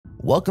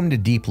Welcome to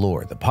Deep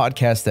Lore, the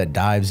podcast that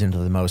dives into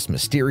the most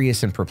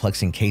mysterious and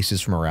perplexing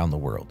cases from around the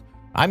world.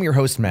 I'm your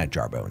host, Matt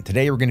Jarbo, and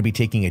today we're going to be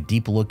taking a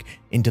deep look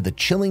into the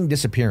chilling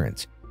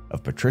disappearance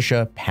of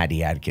Patricia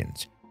Patti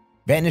Adkins.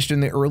 Vanished in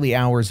the early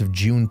hours of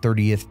June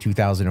 30th,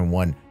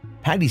 2001,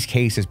 Patti's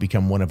case has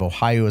become one of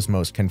Ohio's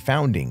most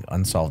confounding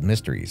unsolved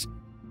mysteries.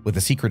 With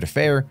a secret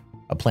affair,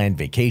 a planned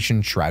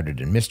vacation shrouded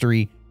in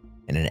mystery,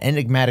 and an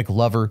enigmatic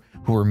lover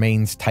who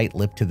remains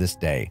tight-lipped to this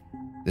day.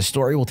 The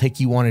story will take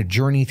you on a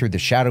journey through the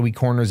shadowy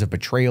corners of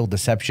betrayal,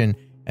 deception,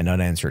 and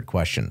unanswered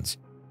questions.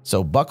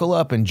 So buckle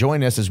up and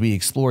join us as we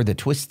explore the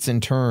twists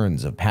and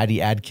turns of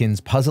Patti Adkins'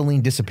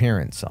 puzzling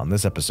disappearance on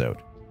this episode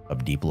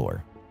of Deep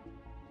Lore.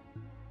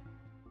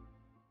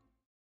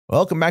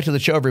 Welcome back to the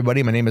show,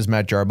 everybody. My name is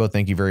Matt Jarbo.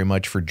 Thank you very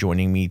much for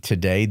joining me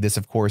today. This,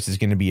 of course, is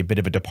going to be a bit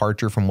of a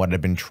departure from what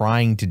I've been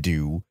trying to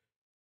do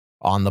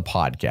on the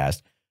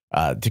podcast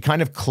to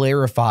kind of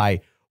clarify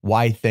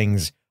why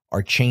things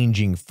are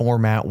changing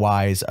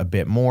format-wise a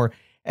bit more.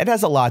 It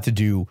has a lot to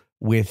do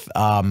with,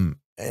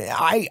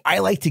 I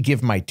like to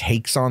give my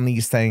takes on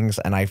these things,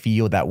 and I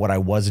feel that what I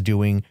was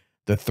doing,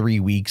 the 3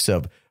 weeks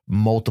of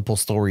multiple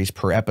stories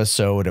per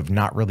episode, of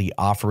not really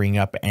offering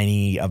up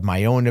any of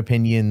my own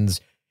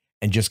opinions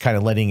and just kind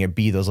of letting it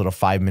be those little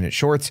 5-minute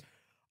shorts,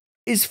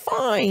 is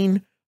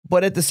fine.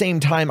 But at the same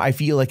time, I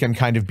feel like I'm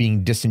kind of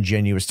being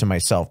disingenuous to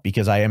myself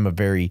because I am a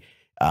very,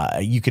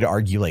 you could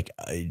argue, like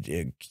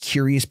a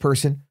curious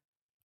person.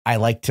 I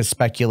like to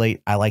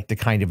speculate. I like to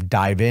kind of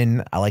dive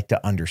in. I like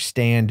to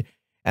understand.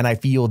 And I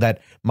feel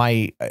that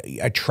my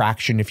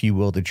attraction, if you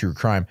will, to true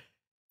crime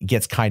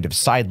gets kind of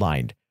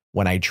sidelined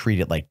when I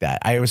treat it like that.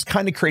 I was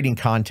kind of creating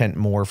content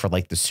more for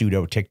like the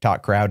pseudo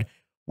TikTok crowd,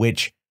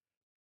 which,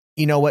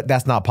 you know what?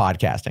 That's not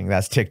podcasting.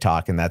 That's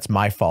TikTok. And that's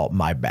my fault.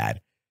 My bad.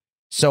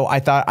 So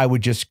I thought I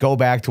would just go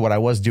back to what I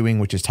was doing,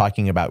 which is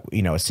talking about,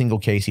 a single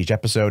case each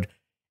episode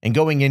and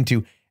going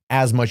into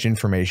as much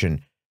information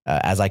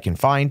as I can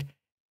find,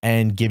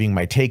 and giving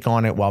my take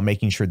on it while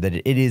making sure that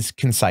it is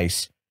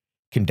concise,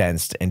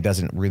 condensed, and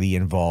doesn't really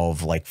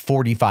involve like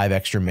 45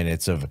 extra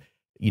minutes of,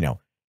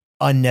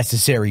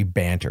 unnecessary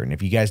banter. And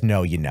if you guys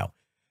know, you know.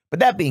 But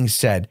that being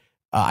said,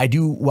 I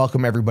do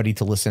welcome everybody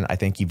to listen. I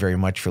thank you very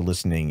much for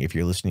listening. If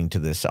you're listening to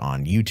this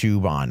on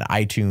YouTube, on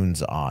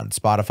iTunes, on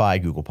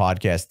Spotify, Google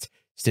Podcasts,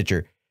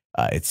 Stitcher,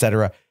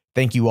 etc.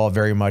 Thank you all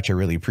very much. I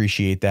really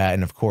appreciate that.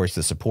 And of course,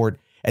 the support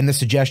and the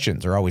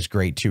suggestions are always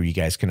great too. You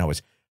guys can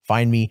always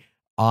find me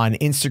on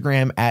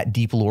Instagram at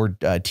Deep Lore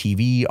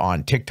TV,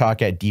 on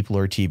TikTok at Deep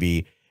Lore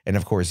TV, and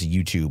of course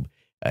YouTube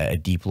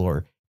at Deep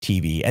Lore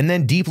TV. And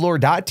then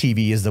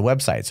deeplore.tv is the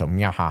website. So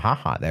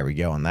there we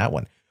go on that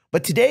one.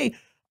 But today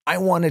I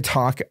want to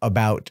talk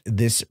about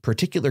this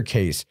particular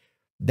case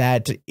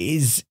that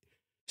is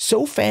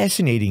so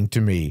fascinating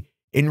to me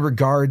in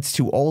regards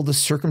to all the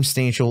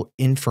circumstantial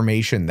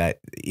information that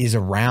is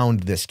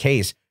around this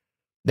case,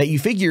 that you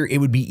figure it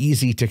would be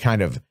easy to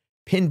kind of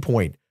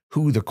pinpoint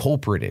who the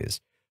culprit is.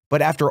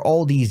 But after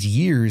all these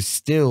years,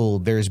 still,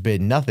 there's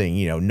been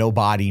nothing, no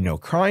body, no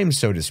crime,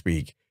 so to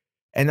speak.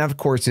 And that, of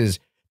course, is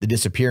the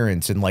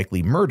disappearance and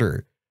likely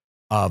murder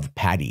of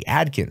Patti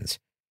Adkins.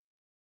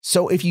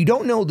 So if you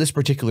don't know this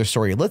particular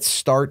story, let's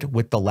start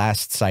with the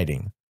last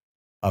sighting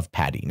of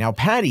Patti. Now,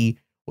 Patti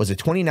was a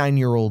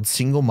 29-year-old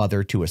single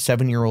mother to a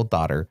 7-year-old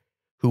daughter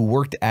who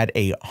worked at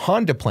a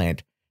Honda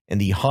plant in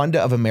the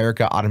Honda of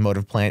America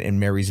automotive plant in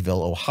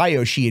Marysville,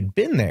 Ohio. She had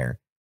been there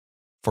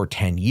for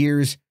 10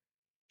 years.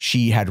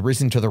 She had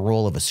risen to the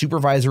role of a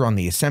supervisor on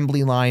the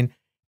assembly line,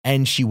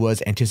 and she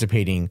was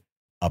anticipating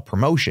a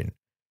promotion.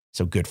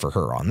 So good for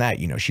her on that.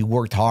 She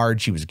worked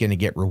hard. She was going to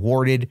get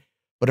rewarded.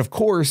 But of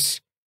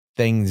course,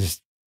 things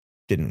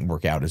didn't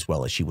work out as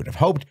well as she would have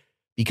hoped,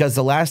 because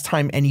the last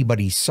time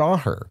anybody saw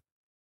her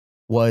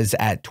was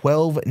at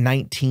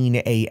 12:19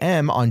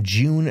 a.m. on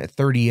June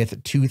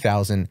 30th,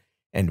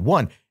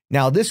 2001.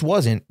 Now, this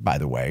wasn't, by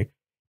the way,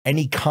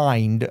 any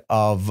kind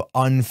of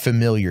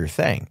unfamiliar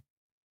thing.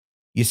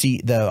 You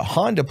see, the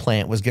Honda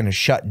plant was going to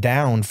shut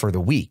down for the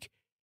week.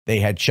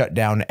 They had shut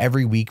down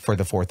every week for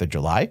the 4th of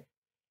July.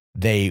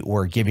 They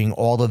were giving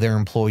all of their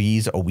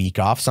employees a week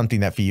off,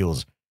 something that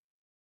feels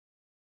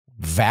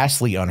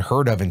vastly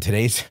unheard of in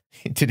today's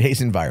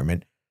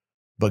environment,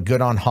 but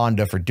good on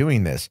Honda for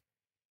doing this.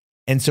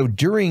 And so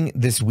during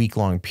this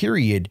week-long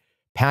period,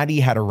 Patti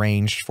had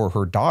arranged for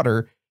her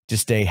daughter to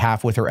stay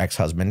half with her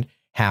ex-husband,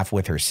 half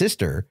with her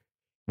sister,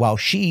 while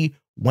she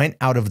went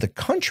out of the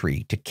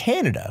country to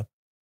Canada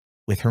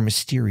with her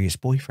mysterious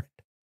boyfriend.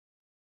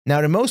 Now,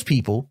 to most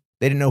people,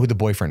 they didn't know who the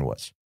boyfriend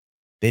was.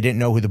 They didn't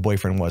know who the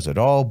boyfriend was at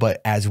all. But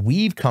as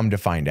we've come to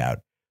find out,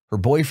 her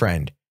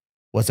boyfriend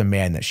was a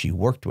man that she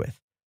worked with,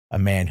 a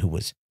man who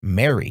was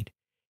married,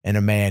 and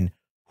a man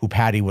who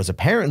Patti was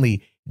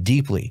apparently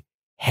deeply,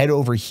 head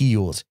over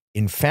heels,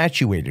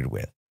 infatuated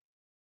with.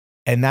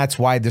 And that's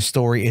why the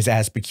story is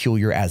as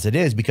peculiar as it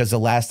is, because the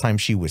last time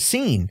she was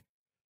seen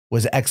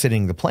was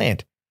exiting the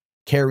plant,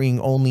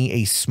 carrying only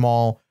a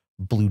small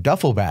blue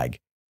duffel bag,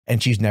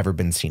 and she's never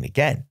been seen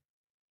again.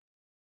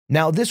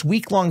 Now, this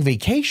week-long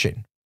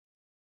vacation,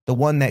 the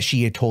one that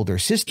she had told her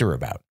sister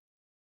about,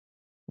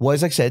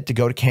 was, like I said, to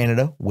go to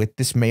Canada with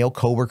this male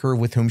coworker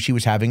with whom she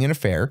was having an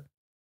affair.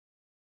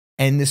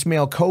 And this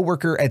male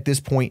coworker at this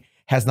point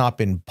has not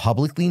been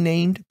publicly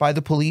named by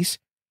the police.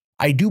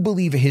 I do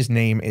believe his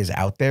name is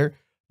out there,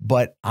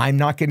 but I'm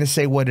not going to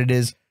say what it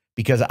is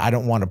because I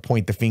don't want to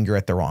point the finger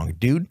at the wrong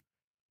dude.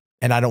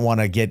 And I don't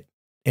want to get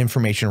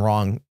information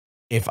wrong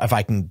if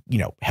I can,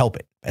 help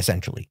it,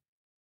 essentially.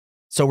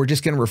 So we're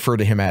just going to refer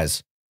to him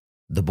as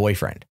the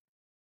boyfriend.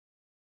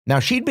 Now,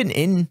 she'd been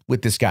in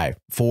with this guy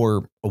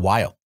for a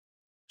while.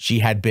 She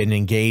had been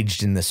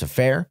engaged in this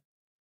affair.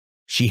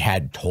 She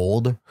had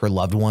told her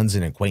loved ones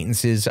and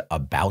acquaintances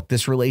about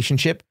this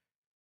relationship,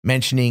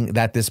 mentioning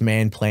that this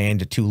man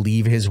planned to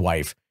leave his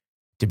wife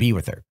to be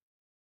with her.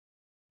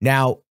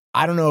 Now,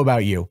 I don't know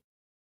about you.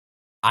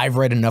 I've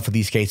read enough of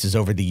these cases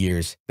over the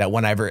years that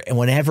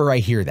whenever I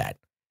hear that,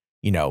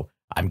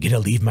 I'm going to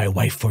leave my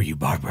wife for you,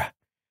 Barbara,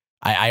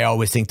 I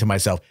always think to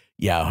myself,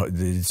 yeah,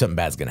 something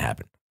bad's going to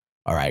happen.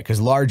 All right. Because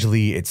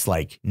largely it's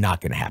like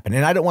not going to happen.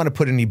 And I don't want to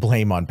put any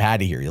blame on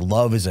Patti here.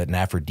 Love is an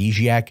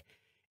aphrodisiac.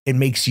 It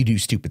makes you do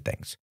stupid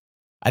things.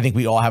 I think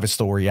we all have a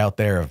story out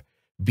there of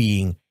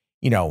being,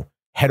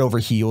 head over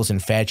heels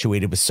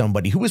infatuated with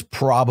somebody who was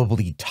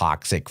probably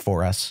toxic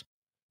for us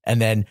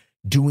and then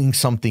doing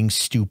something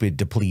stupid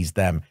to please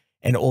them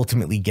and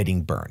ultimately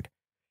getting burned.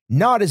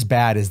 Not as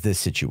bad as this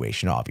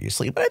situation,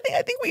 obviously, but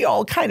I think we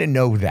all kind of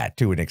know that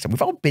to an extent.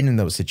 We've all been in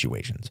those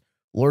situations.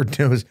 Lord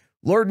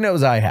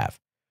knows I have.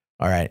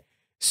 All right.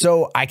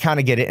 So I kind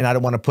of get it. And I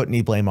don't want to put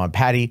any blame on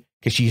Patti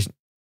because she's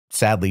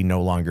sadly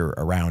no longer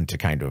around to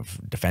kind of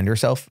defend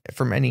herself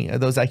from any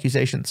of those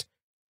accusations.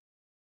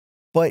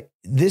 But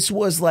this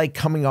was like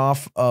coming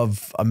off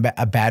of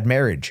a bad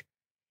marriage.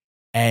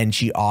 And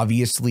she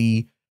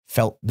obviously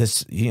felt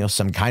this,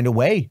 some kind of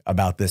way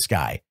about this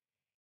guy.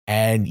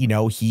 And,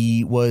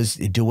 he was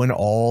doing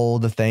all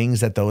the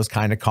things that those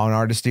kind of con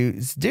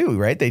artists do,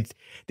 right?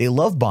 They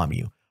love bomb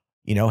you.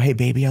 Hey,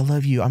 baby, I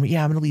love you. I'm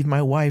going to leave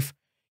my wife.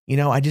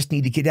 I just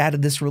need to get out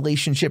of this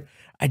relationship.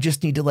 I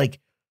just need to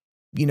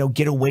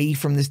get away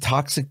from this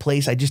toxic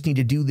place. I just need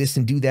to do this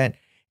and do that.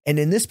 And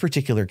in this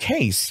particular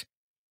case,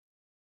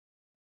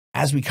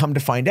 as we come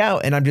to find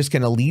out, and I'm just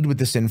going to lead with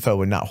this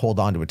info and not hold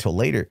on to it till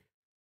later,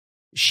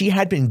 she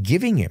had been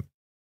giving him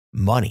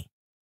money.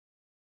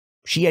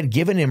 She had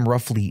given him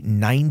roughly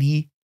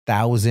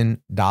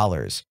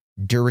 $90,000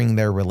 during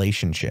their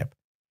relationship.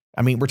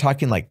 I mean, we're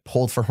talking like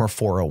pulled from her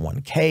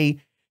 401k,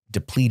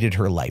 depleted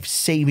her life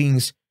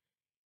savings.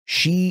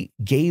 She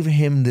gave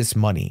him this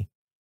money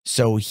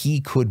so he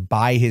could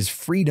buy his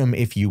freedom,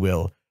 if you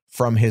will,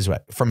 from his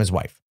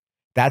wife.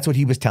 That's what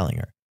he was telling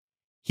her.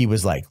 He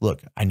was like,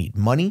 look, I need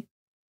money.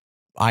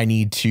 I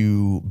need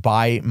to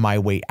buy my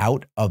way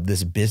out of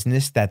this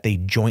business that they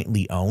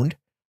jointly owned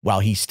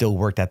while he still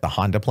worked at the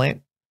Honda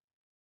plant.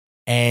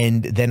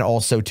 And then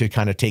also to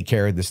kind of take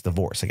care of this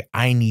divorce. Like,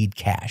 I need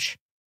cash.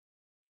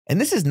 And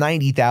this is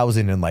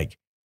 90,000 in like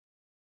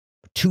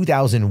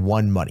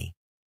 2001 money,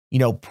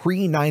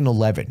 pre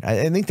 9/11.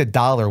 I think the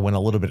dollar went a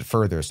little bit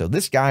further. So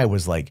this guy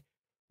was like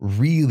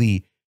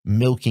really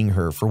milking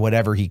her for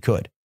whatever he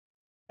could.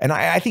 And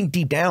I think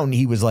deep down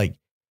he was like,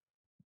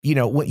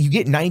 when you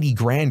get 90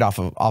 grand off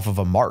of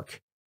a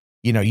mark,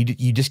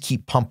 you just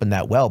keep pumping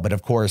that well. But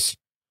of course,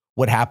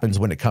 what happens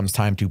when it comes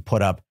time to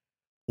put up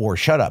or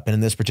shut up? And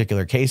in this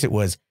particular case, it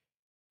was,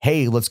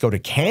 hey, let's go to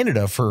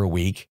Canada for a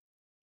week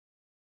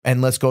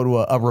and let's go to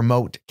a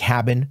remote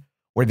cabin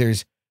where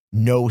there's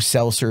no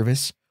cell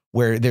service,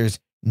 where there's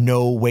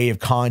no way of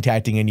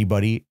contacting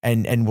anybody.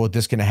 And we're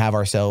just going to have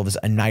ourselves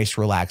a nice,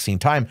 relaxing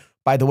time.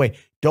 By the way,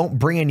 don't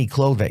bring any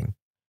clothing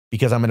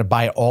because I'm going to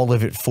buy all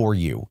of it for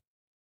you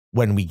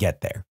when we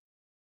get there.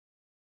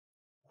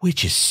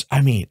 Which is,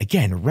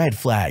 again, red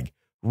flag,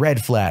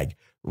 red flag,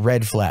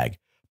 red flag.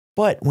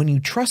 But when you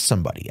trust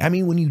somebody,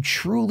 when you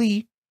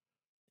truly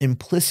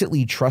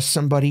implicitly trust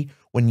somebody,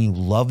 when you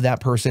love that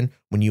person,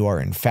 when you are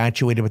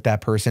infatuated with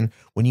that person,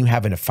 when you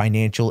have a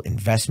financial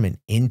investment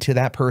into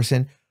that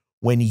person,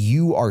 when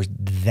you are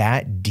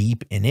that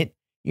deep in it,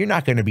 you're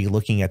not going to be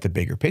looking at the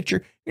bigger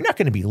picture. You're not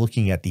going to be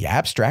looking at the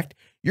abstract.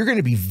 You're going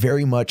to be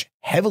very much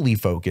heavily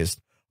focused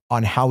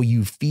on how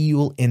you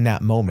feel in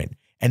that moment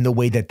and the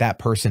way that that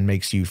person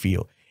makes you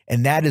feel.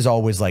 And that is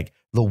always like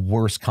the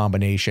worst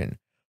combination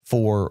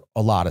for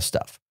a lot of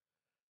stuff.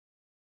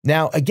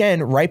 Now,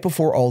 again, right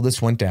before all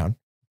this went down,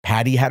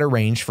 Patti had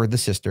arranged for the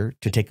sister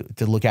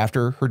to look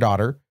after her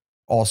daughter,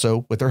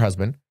 also with her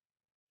husband.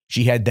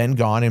 She had then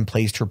gone and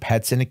placed her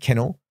pets in a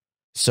kennel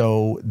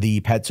so the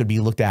pets would be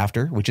looked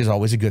after, which is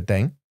always a good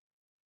thing.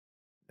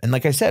 And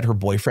like I said, her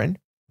boyfriend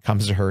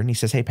comes to her and he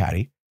says, hey,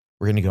 Patti,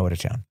 we're going to go out of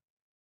town.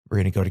 We're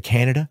going to go to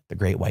Canada, the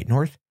Great White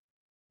North.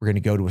 We're going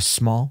to go to a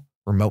small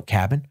remote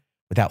cabin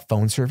without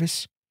phone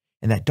service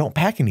and that don't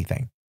pack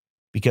anything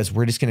because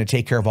we're just going to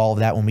take care of all of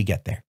that when we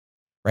get there.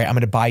 Right? I'm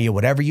going to buy you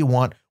whatever you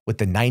want with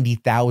the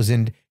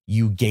 90,000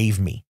 you gave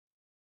me.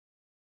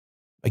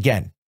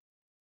 Again,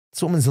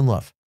 this woman's in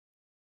love.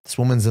 This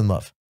woman's in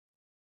love.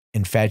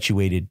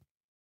 Infatuated.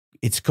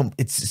 It's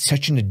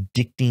such an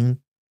addicting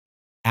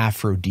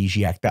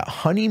aphrodisiac. That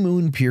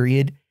honeymoon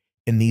period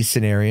in these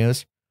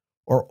scenarios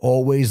are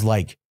always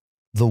like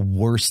the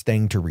worst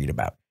thing to read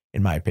about,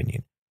 in my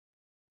opinion.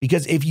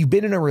 Because if you've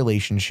been in a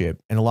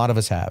relationship, and a lot of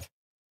us have,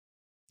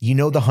 you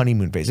know the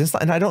honeymoon phase.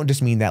 And I don't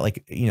just mean that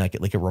like, you know,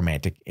 like a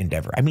romantic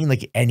endeavor. I mean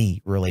like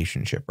any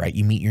relationship, right?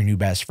 You meet your new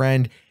best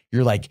friend.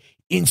 You're like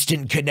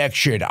instant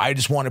connection. I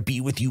just want to be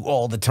with you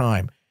all the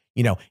time.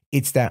 You know,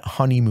 it's that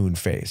honeymoon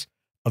phase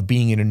of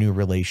being in a new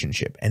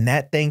relationship. And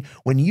that thing,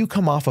 when you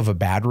come off of a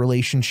bad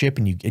relationship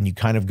and you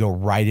kind of go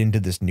right into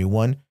this new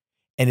one,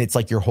 and it's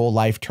like your whole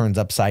life turns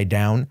upside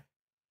down,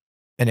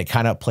 and it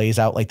kind of plays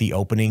out like the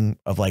opening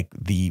of like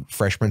the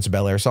Fresh Prince of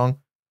Bel-Air song,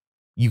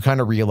 you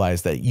kind of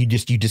realize that you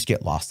just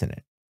get lost in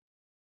it.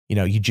 You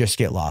know, you just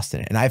get lost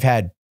in it.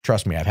 And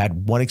trust me, I've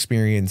had one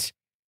experience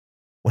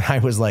when I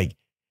was like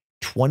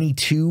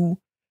 22.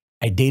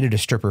 I dated a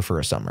stripper for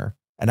a summer,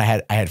 and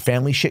I had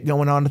family shit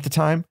going on at the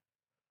time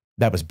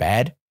that was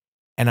bad.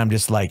 And I'm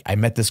just like, I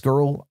met this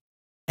girl,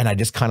 and I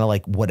just kind of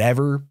like,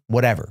 whatever,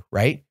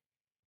 right?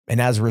 And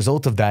as a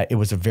result of that, it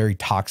was a very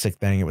toxic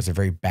thing. It was a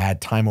very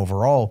bad time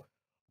overall,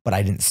 but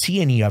I didn't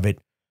see any of it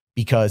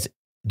because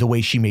the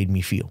way she made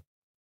me feel.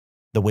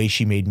 The way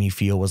she made me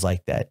feel was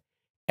like that.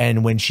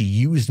 And when she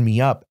used me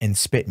up and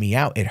spit me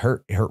out, it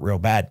hurt. It hurt real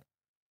bad.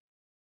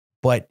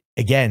 But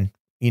again,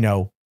 you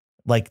know,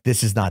 like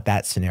this is not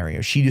that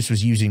scenario. She just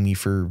was using me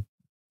for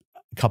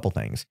a couple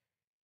things,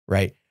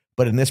 right?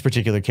 But in this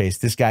particular case,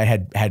 this guy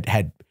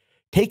had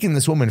taken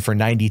this woman for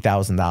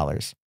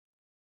 $90,000.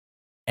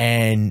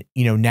 And,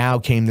 you know, now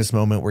came this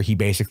moment where he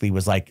basically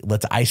was like,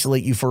 let's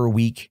isolate you for a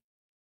week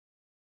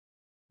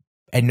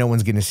and no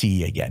one's going to see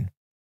you again.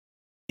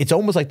 It's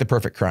almost like the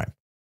perfect crime.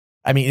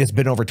 I mean, it's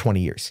been over 20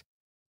 years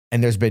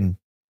and there's been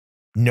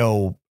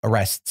no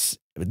arrests.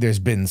 There's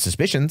been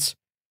suspicions,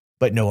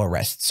 but no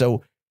arrests.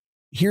 So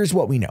here's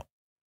what we know.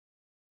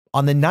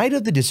 On the night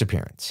of the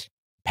disappearance,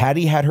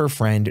 Patti had her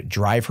friend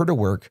drive her to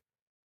work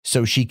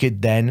so she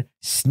could then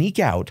sneak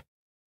out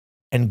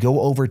and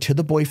go over to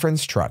the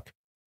boyfriend's truck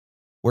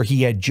where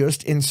he had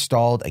just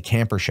installed a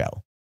camper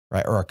shell,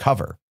 right? Or a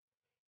cover,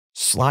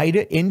 slide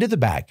it into the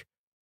back,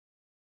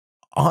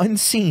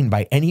 unseen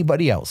by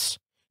anybody else,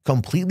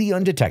 completely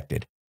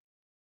undetected,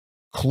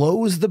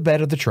 close the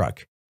bed of the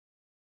truck,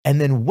 and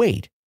then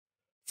wait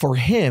for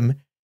him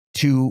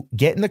to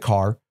get in the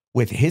car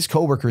with his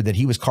coworker that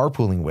he was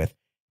carpooling with,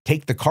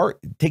 take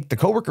the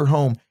coworker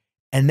home,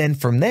 and then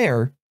from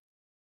there,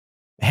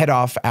 head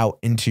off out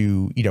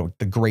into, you know,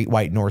 the great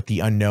white north, the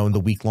unknown, the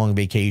week-long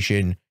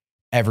vacation,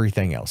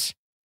 everything else.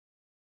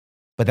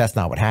 But that's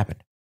not what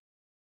happened.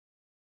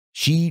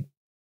 She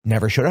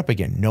never showed up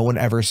again. No one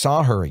ever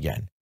saw her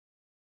again.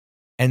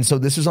 And so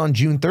this was on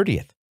June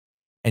 30th.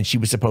 And she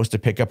was supposed to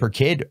pick up her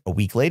kid a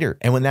week later.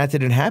 And when that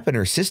didn't happen,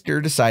 her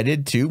sister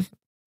decided to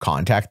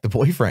contact the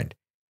boyfriend.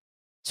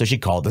 So she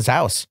called his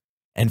house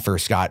and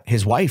first got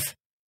his wife.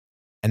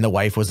 And the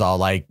wife was all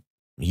like,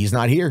 he's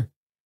not here. And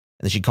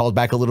then she called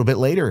back a little bit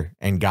later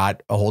and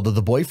got a hold of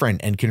the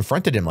boyfriend and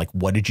confronted him like,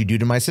 what did you do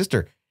to my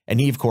sister? And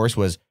he, of course,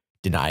 was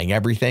denying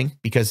everything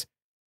because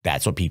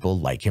that's what people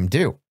like him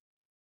do.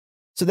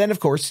 So then, of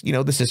course, you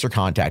know, the sister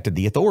contacted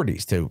the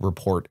authorities to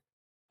report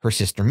her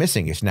sister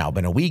missing. It's now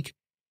been a week,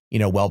 you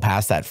know, well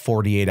past that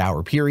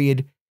 48-hour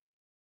period.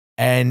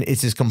 And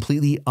it's just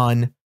completely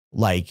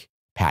unlike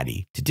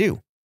Patti to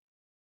do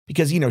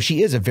because, you know,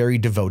 she is a very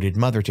devoted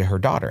mother to her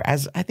daughter,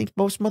 as I think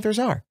most mothers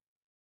are.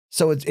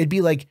 So it'd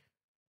be like,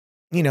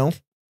 you know,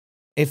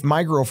 if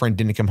my girlfriend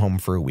didn't come home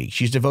for a week,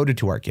 she's devoted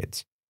to our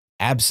kids.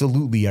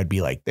 Absolutely, I'd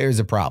be like, there's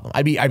a problem.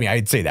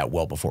 I'd say that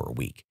well before a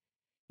week,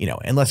 you know,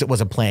 unless it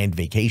was a planned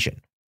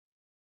vacation.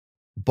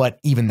 But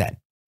even then,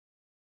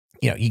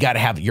 you know, you got to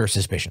have your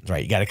suspicions,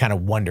 right? You got to kind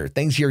of wonder.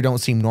 Things here don't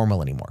seem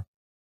normal anymore.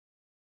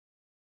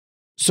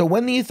 So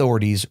when the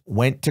authorities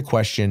went to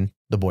question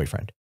the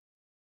boyfriend,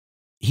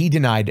 he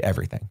denied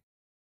everything.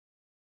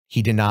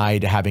 He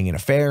denied having an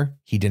affair.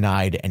 He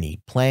denied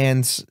any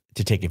plans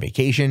to take a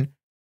vacation.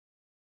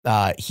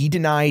 He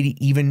denied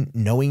even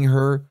knowing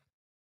her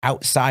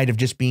outside of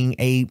just being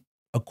a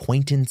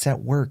acquaintance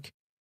at work.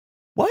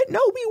 What? No,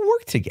 we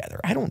work together.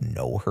 I don't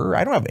know her.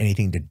 I don't have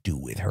anything to do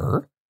with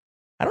her.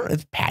 I don't know.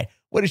 It's Pat.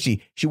 What is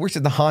she? She works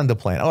at the Honda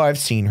plant. Oh, I've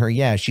seen her.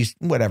 Yeah, she's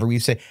whatever. We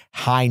say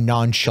hi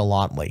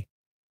nonchalantly.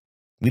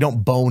 We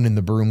don't bone in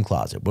the broom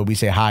closet, but we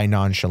say hi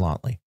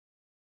nonchalantly.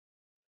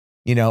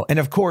 You know, and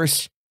of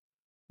course,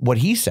 what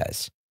he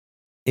says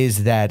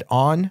is that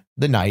on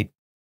the night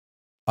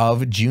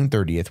of June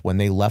 30th, when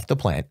they left the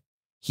plant,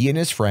 he and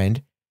his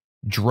friend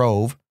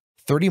drove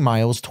 30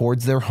 miles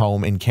towards their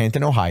home in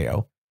Canton,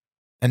 Ohio,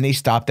 and they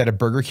stopped at a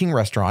Burger King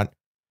restaurant,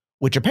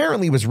 which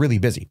apparently was really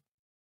busy.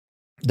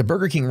 The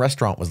Burger King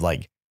restaurant was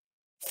like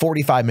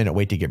 45-minute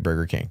wait to get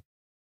Burger King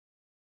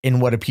in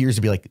what appears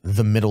to be like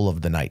the middle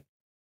of the night.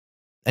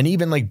 And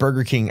even like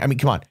Burger King, I mean,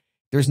 come on,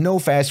 there's no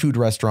fast food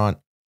restaurant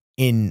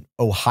in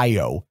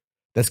Ohio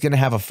that's going to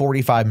have a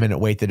 45-minute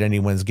wait that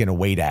anyone's going to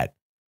wait at,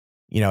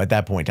 you know, at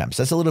that point in time.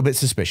 So that's a little bit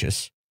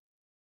suspicious.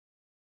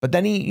 But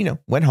then he, you know,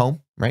 went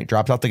home, right?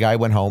 Dropped off the guy,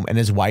 went home, and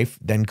his wife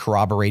then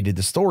corroborated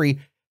the story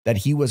that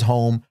he was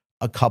home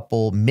a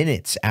couple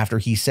minutes after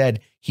he said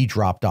he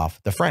dropped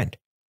off the friend.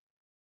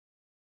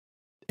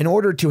 In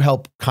order to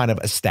help kind of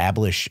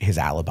establish his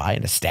alibi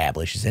and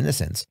establish his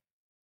innocence,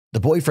 the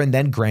boyfriend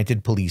then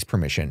granted police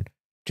permission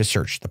to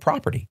search the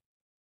property.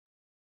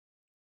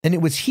 And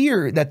it was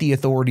here that the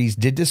authorities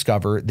did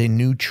discover the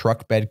new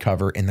truck bed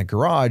cover in the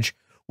garage,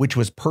 which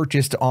was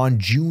purchased on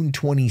June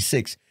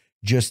 26,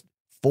 just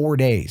 4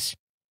 days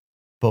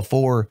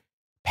before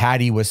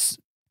Patti was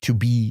to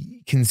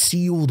be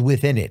concealed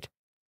within it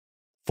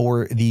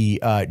for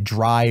the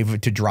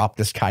drive to drop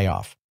this guy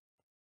off.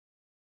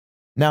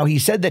 Now, he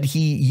said that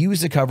he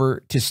used the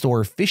cover to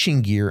store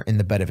fishing gear in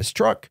the bed of his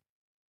truck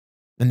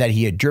and that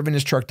he had driven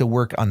his truck to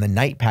work on the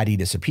night Patti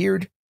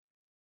disappeared.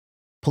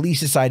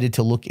 Police decided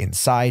to look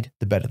inside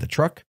the bed of the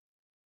truck.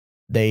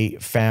 They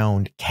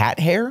found cat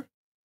hair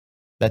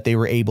that they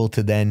were able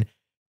to then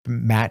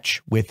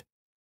match with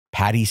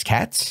Patti's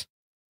cats.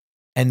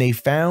 And they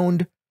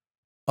found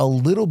a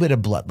little bit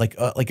of blood,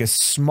 like a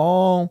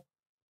small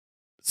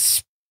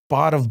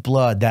spot of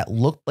blood that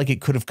looked like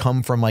it could have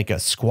come from like a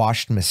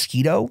squashed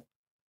mosquito,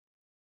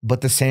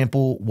 but the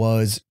sample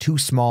was too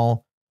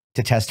small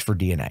to test for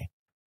DNA.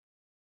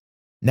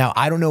 Now,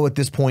 I don't know at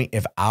this point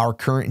if our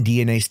current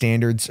DNA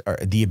standards or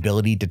the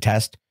ability to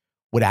test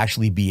would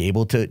actually be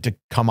able to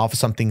come off of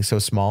something so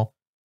small.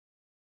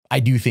 I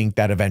do think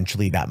that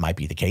eventually that might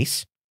be the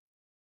case.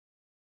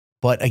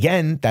 But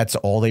again, that's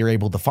all they were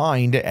able to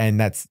find, and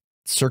that's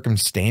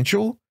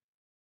circumstantial,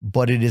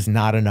 but it is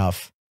not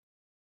enough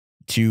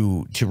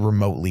to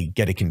remotely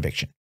get a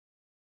conviction.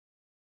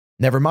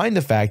 Never mind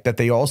the fact that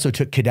they also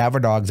took cadaver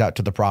dogs out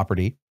to the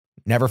property,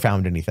 never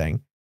found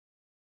anything.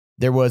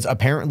 There was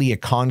apparently a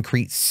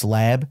concrete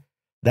slab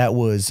that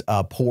was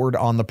poured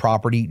on the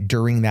property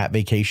during that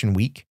vacation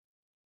week.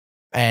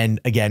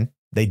 And again,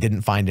 they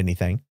didn't find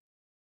anything.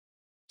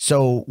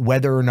 So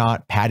whether or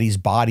not Patti's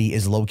body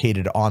is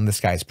located on this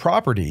guy's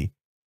property,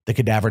 the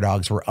cadaver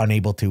dogs were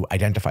unable to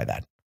identify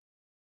that.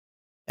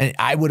 And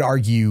I would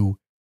argue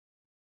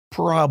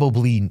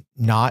probably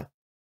not.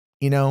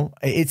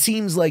 It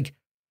seems like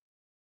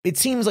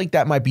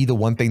that might be the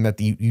one thing that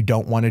you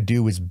don't want to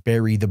do is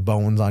bury the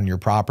bones on your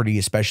property,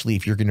 especially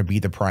if you're going to be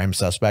the prime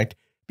suspect.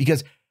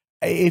 Because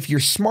if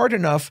you're smart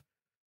enough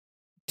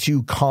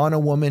to con a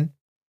woman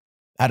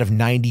out of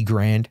 90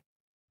 grand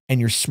and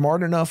you're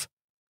smart enough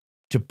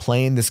to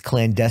plan this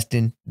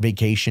clandestine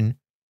vacation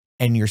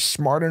and you're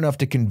smart enough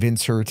to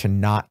convince her to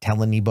not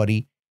tell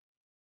anybody,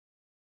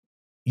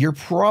 you're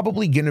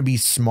probably going to be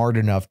smart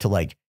enough to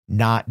like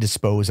not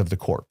dispose of the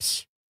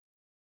corpse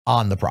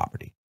on the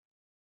property.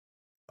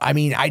 I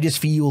mean, I just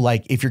feel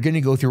like if you're going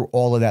to go through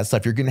all of that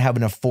stuff, you're going to have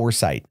enough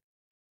foresight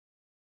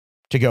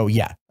to go,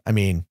 yeah, I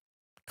mean,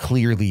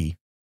 clearly,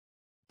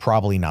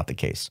 probably not the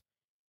case.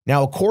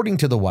 Now, according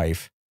to the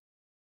wife,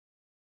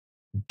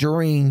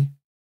 during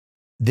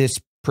this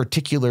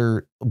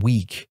particular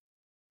week,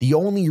 the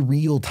only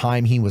real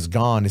time he was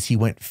gone is he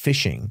went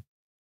fishing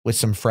with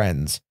some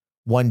friends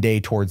one day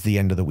towards the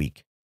end of the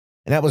week.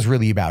 And that was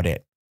really about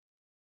it.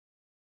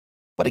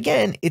 But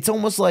again, it's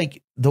almost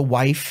like the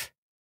wife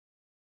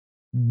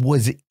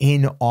was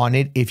in on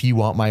it, if you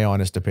want my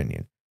honest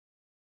opinion.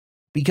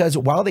 Because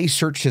while they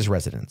searched his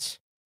residence,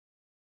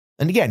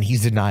 and again,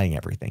 he's denying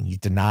everything. He's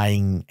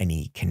denying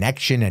any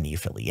connection, any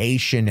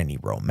affiliation, any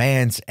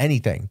romance,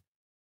 anything.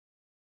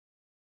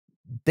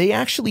 They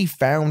actually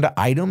found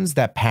items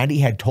that Patti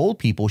had told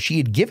people she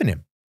had given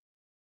him.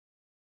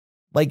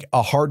 Like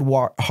a Hard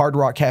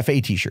Rock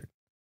Cafe t-shirt.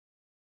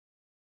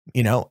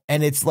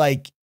 And it's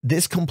like,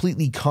 this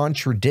completely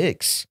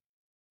contradicts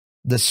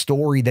the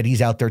story that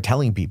he's out there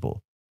telling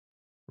people,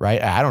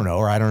 right? I don't know,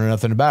 or I don't know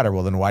nothing about her.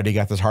 Well, then why do you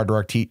got this Hard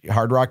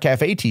Rock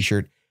Cafe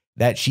t-shirt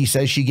that she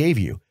says she gave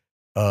you?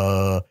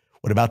 What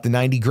about the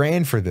 90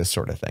 grand for this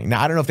sort of thing?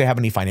 Now, I don't know if they have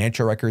any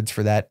financial records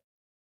for that.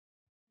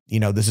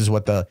 This is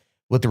what the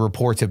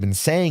reports have been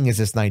saying is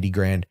this 90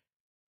 grand.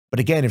 But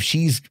again, if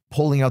she's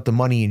pulling out the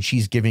money and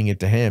she's giving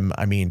it to him,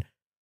 I mean,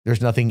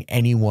 there's nothing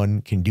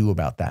anyone can do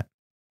about that.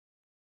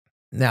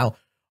 Now,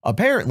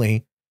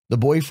 apparently, the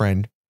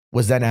boyfriend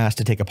was then asked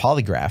to take a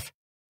polygraph,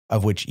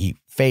 of which he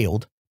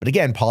failed. But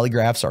again,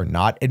 polygraphs are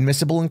not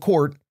admissible in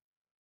court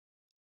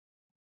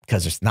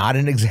because it's not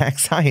an exact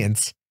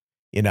science,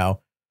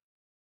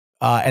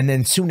 And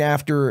then soon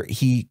after,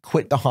 he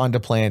quit the Honda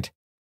plant,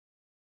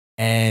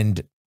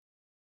 and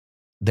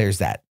there's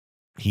that.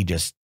 He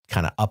just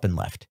kind of up and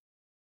left.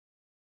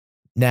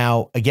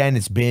 Now, again,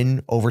 it's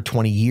been over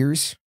 20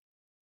 years.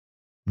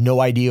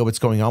 No idea what's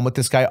going on with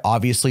this guy.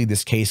 Obviously,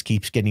 this case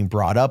keeps getting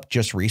brought up.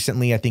 Just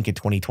recently, I think in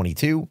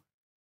 2022,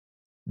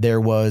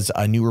 there was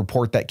a new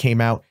report that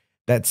came out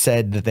that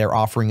said that they're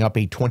offering up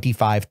a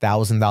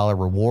 $25,000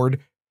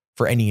 reward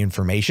for any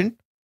information,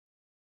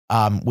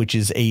 which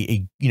is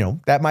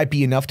that might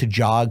be enough to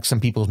jog some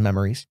people's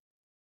memories.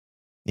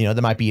 That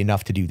might be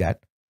enough to do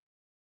that.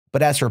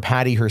 But as for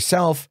Patti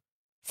herself,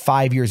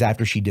 5 years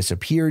after she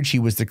disappeared, she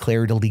was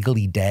declared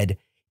illegally dead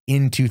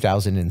in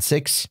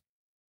 2006.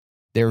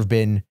 There have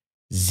been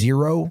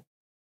 0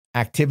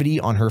 activity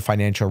on her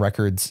financial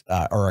records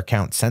or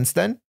account since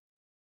then.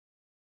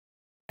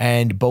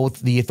 And both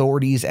the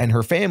authorities and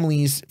her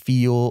families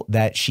feel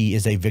that she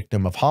is a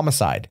victim of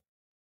homicide.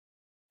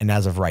 And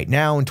as of right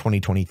now, in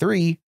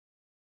 2023,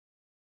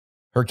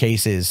 her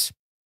case is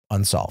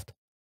unsolved.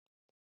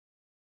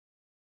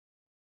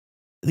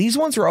 These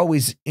ones are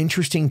always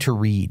interesting to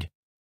read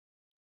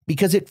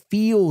because it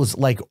feels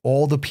like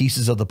all the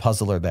pieces of the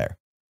puzzle are there,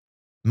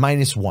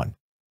 minus one.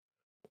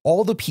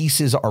 All the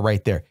pieces are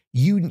right there.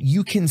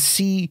 You can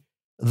see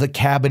the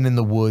cabin in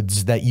the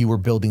woods that you were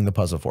building the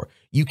puzzle for.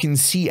 You can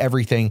see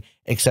everything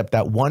except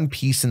that one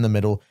piece in the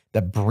middle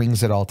that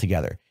brings it all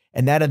together.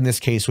 And that in this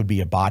case would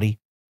be a body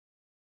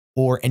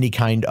or any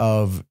kind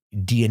of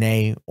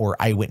DNA or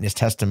eyewitness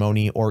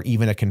testimony or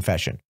even a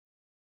confession.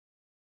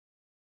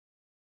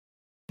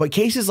 But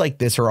cases like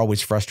this are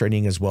always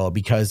frustrating as well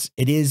because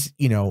it is,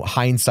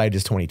 hindsight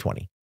is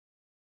 2020.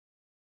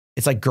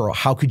 It's like, girl,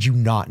 how could you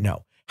not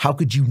know? How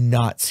could you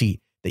not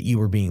see that you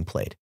were being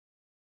played?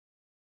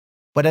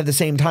 But at the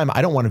same time,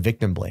 I don't want to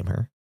victim blame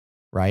her,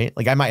 right?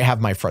 Like I might have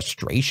my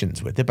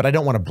frustrations with it, but I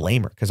don't want to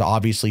blame her because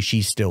obviously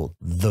she's still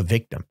the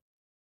victim.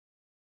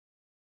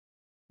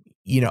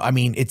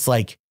 It's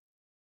like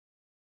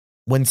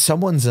when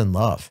someone's in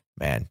love,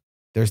 man,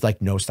 there's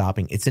like no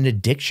stopping. It's an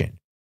addiction.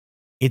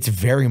 It's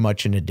very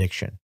much an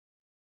addiction.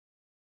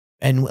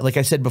 And like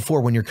I said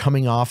before, when you're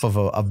coming off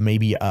of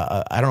maybe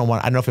I don't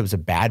know if it was a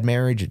bad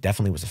marriage. It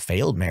definitely was a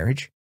failed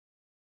marriage.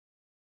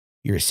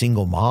 You're a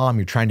single mom.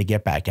 You're trying to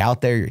get back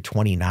out there. You're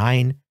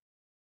 29.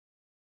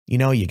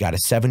 You got a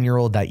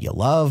 7-year-old that you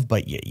love,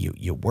 but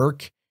you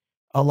work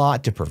a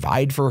lot to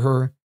provide for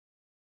her.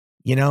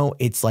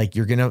 It's like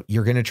you're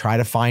gonna try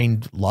to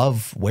find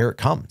love where it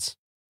comes.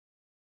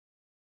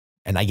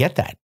 And I get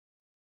that.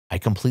 I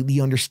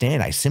completely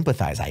understand. I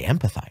sympathize. I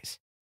empathize.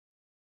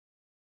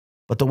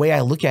 But the way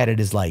I look at it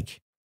is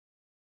like,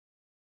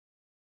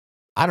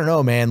 I don't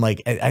know, man.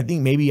 Like, I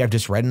think maybe I've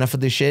just read enough of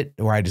this shit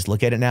where I just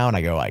look at it now and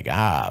I go like,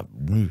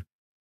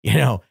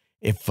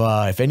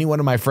 if any one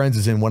of my friends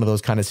is in one of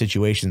those kind of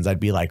situations, I'd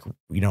be like,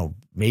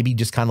 maybe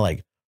just kind of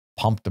like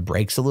pump the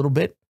brakes a little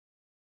bit.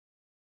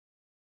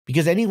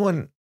 Because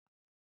anyone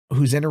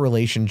who's in a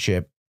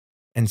relationship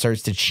and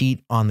starts to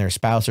cheat on their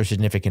spouse or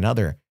significant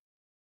other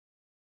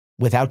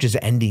without just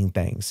ending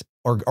things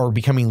or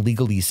becoming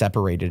legally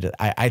separated,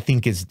 I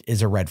think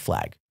is a red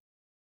flag.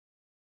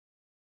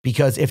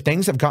 Because if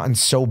things have gotten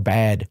so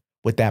bad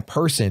with that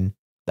person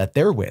that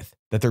they're with,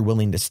 that they're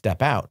willing to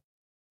step out,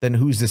 then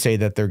who's to say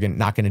that they're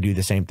not going to do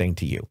the same thing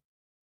to you?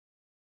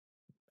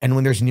 And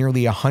when there's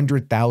nearly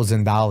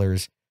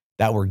 $100,000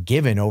 that were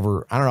given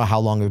over, I don't know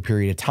how long the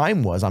period of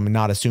time was. I'm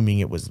not assuming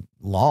it was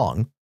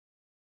long.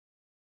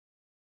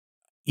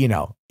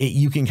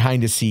 You can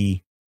kind of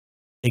see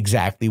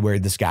exactly where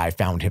this guy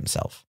found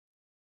himself.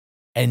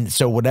 And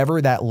so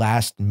whatever that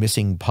last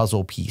missing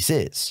puzzle piece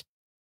is,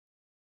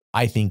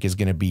 I think is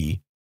going to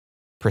be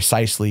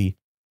precisely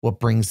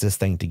what brings this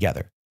thing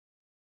together.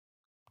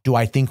 Do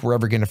I think we're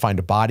ever going to find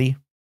a body?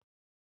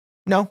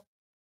 No.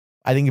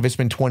 I think if it's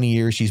been 20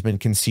 years, she's been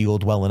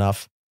concealed well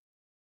enough.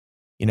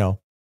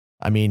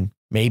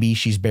 Maybe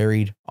she's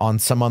buried on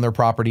some other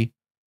property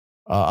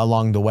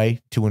along the way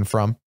to and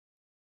from,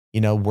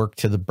 work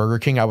to the Burger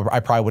King.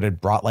 I probably would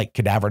have brought like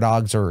cadaver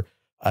dogs or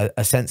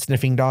a scent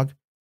sniffing dog,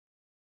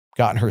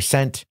 gotten her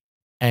scent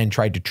and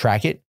tried to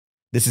track it.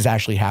 This has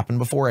actually happened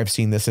before. I've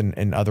seen this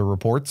in other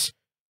reports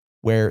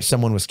where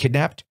someone was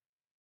kidnapped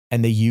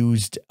and they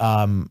used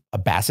a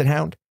basset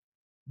hound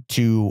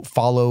to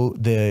follow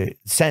the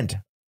scent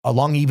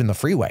along even the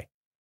freeway.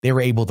 They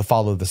were able to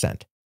follow the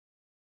scent.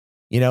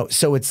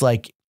 So it's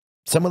like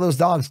some of those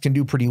dogs can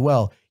do pretty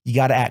well. You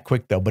got to act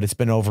quick though, but it's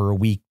been over a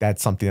week.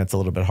 That's something that's a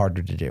little bit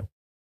harder to do.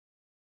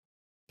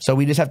 So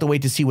we just have to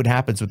wait to see what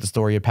happens with the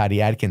story of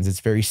Patti Adkins.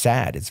 It's very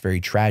sad. It's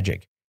very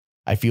tragic.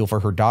 I feel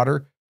for her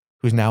daughter,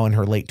 who's now in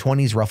her late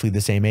 20s, roughly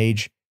the same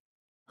age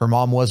her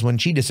mom was when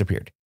she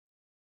disappeared.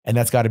 And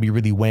that's got to be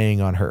really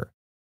weighing on her.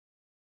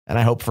 And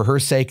I hope for her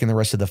sake and the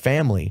rest of the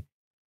family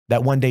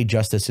that one day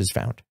justice is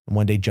found. And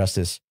one day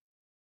justice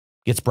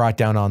gets brought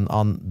down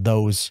on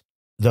those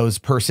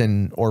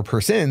person or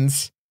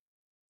persons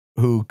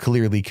who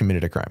clearly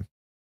committed a crime.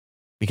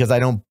 Because I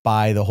don't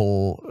buy the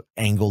whole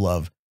angle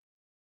of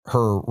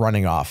her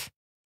running off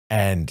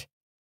and,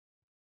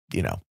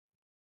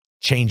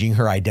 changing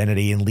her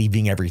identity and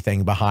leaving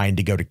everything behind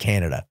to go to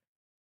Canada.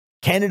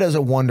 Canada's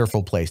a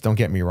wonderful place, don't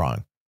get me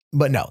wrong.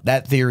 But no,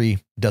 that theory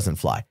doesn't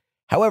fly.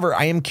 However,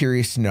 I am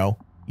curious to know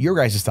your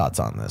guys' thoughts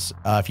on this.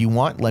 If you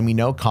want, let me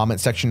know. Comment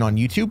section on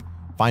YouTube.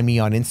 Find me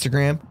on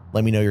Instagram.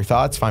 Let me know your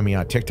thoughts. Find me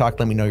on TikTok.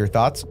 Let me know your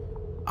thoughts.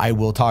 I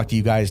will talk to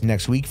you guys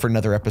next week for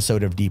another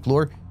episode of Deep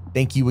Lore.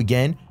 Thank you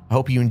again. I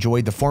hope you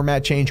enjoyed the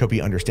format change. Hope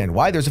you understand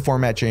why there's a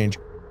format change.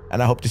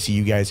 And I hope to see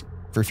you guys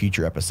for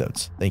future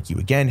episodes. Thank you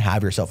again.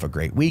 Have yourself a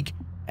great week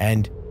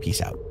and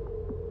peace out.